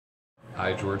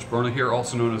Hi, George Brona here,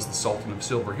 also known as the Sultan of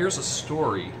Silver. Here's a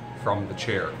story from the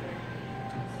chair.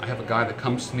 I have a guy that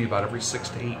comes to me about every 6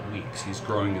 to 8 weeks. He's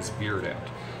growing his beard out.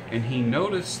 And he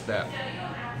noticed that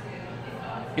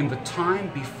in the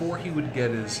time before he would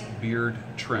get his beard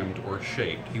trimmed or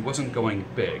shaped, he wasn't going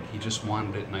big. He just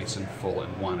wanted it nice and full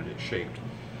and wanted it shaped.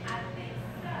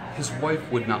 His wife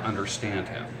would not understand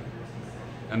him.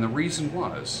 And the reason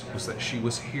was that she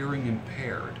was hearing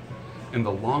impaired. And the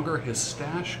longer his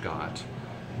stash got,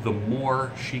 the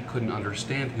more she couldn't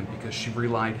understand him because she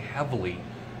relied heavily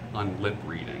on lip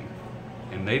reading.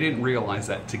 And they didn't realize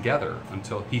that together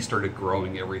until he started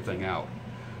growing everything out.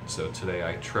 So today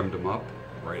I trimmed him up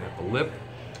right at the lip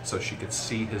so she could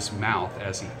see his mouth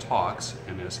as he talks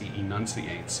and as he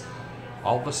enunciates.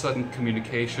 All of a sudden,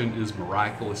 communication is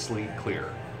miraculously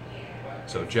clear.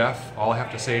 So Jeff, all I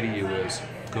have to say to you is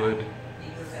good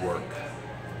work.